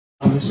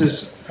This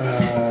is,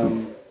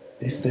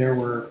 if there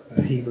were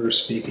a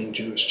Hebrew-speaking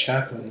Jewish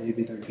chaplain,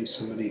 maybe there'd be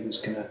somebody who's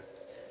going to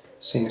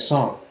sing a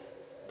song.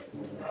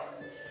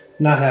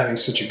 Not having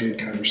such a good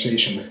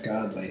conversation with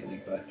God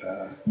lately, but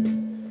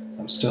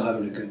I'm still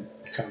having a good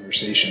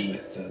conversation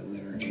with the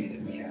liturgy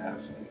that we have.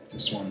 And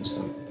this one's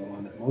the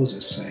one that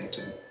Moses sang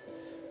to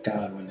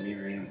God when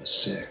Miriam was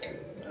sick,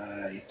 and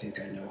I think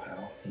I know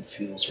how he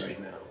feels right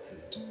now.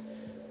 And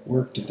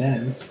worked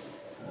then.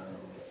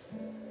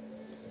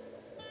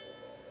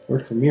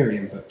 Worked for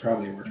Miriam, but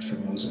probably worked for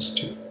Moses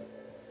too.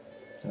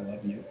 I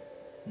love you.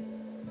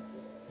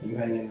 You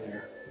hang in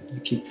there. You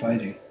keep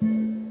fighting.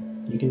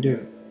 You can do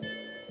it.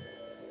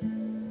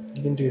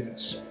 You can do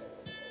this.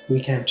 We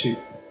can too.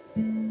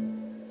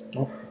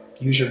 Don't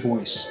use your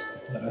voice.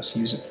 Let us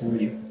use it for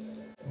you.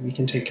 We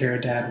can take care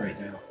of Dad right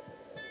now.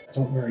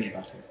 Don't worry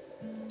about him.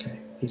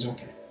 Okay? He's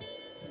okay.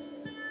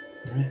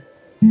 All right?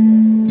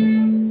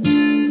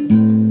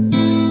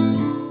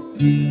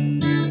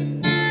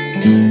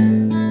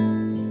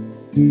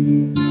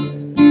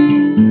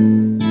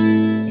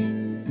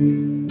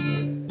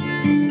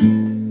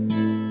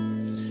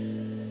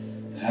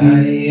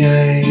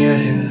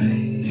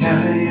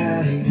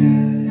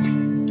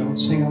 Don't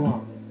sing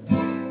along.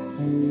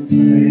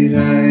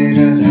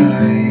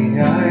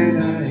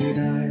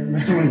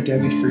 Remember when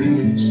Debbie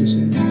Friedman used to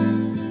sing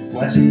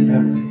Blessed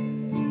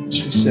Memory?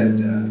 She said,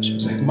 she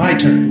was like, my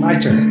turn, my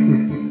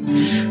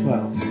turn.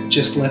 Well,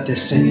 just let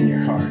this sing in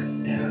your heart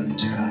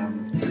and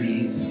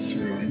breathe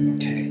through it,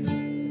 okay?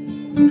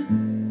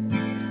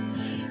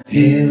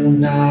 Il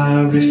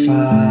Narifana,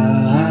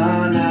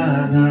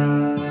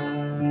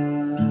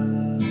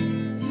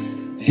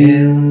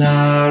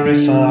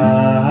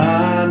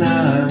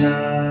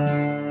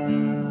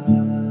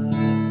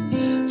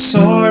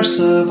 source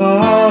of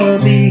all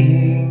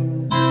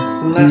being,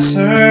 bless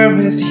her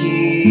with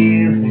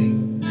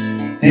healing.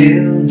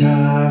 Il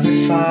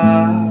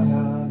Narifana,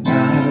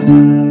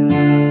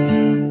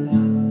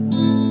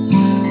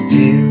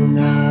 Il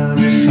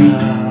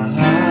Narifana,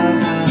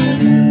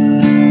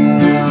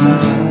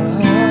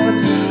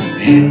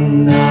 Il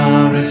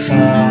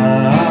Narifana,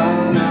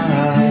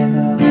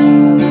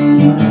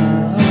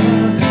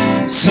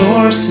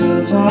 source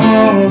of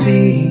all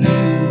being,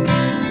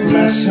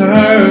 bless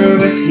her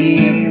with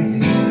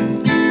healing.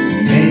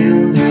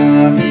 Il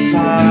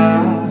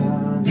Narifana,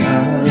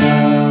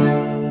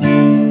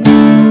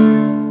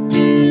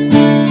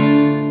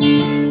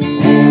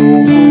 oh,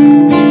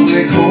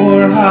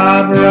 Lekor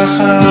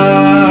HaBracha,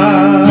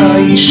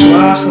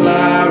 Yishlach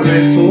la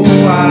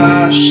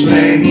refuah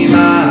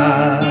shleima.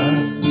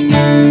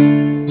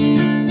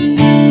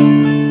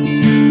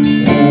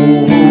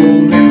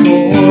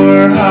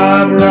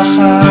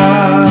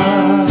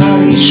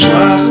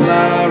 Yishlach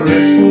la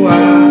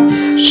refuah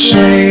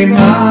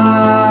shleima.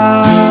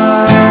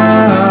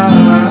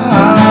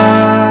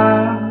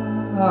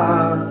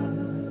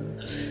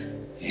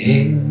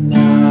 Il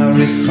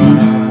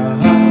Narifana,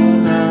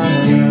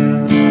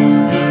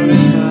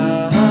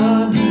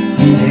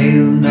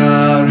 Il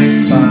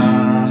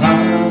Narifana,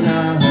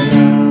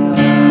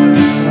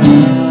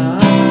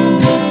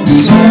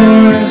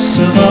 source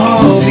of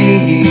all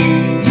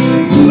being,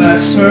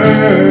 bless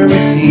her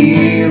with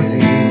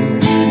healing.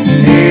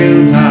 Il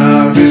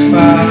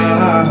Narifana,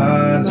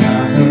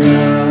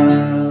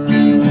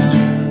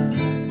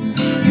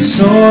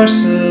 source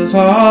of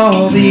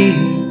all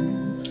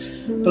being,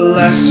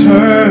 bless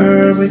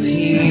her with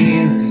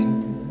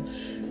healing.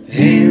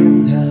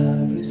 Il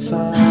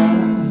Narifana,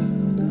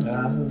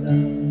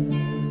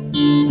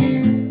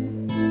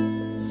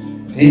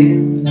 Il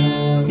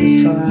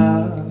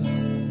Narifana.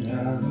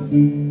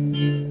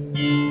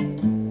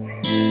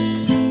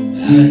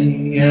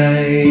 Ay,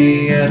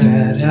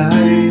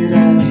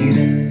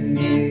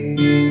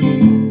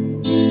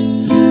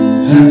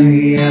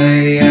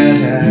 ay,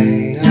 ay,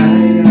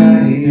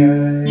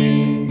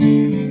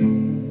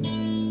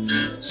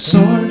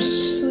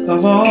 source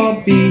of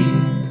all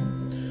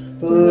being,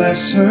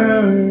 bless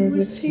her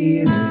with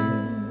healing.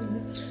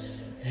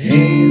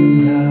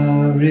 Il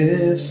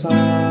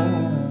Narifana.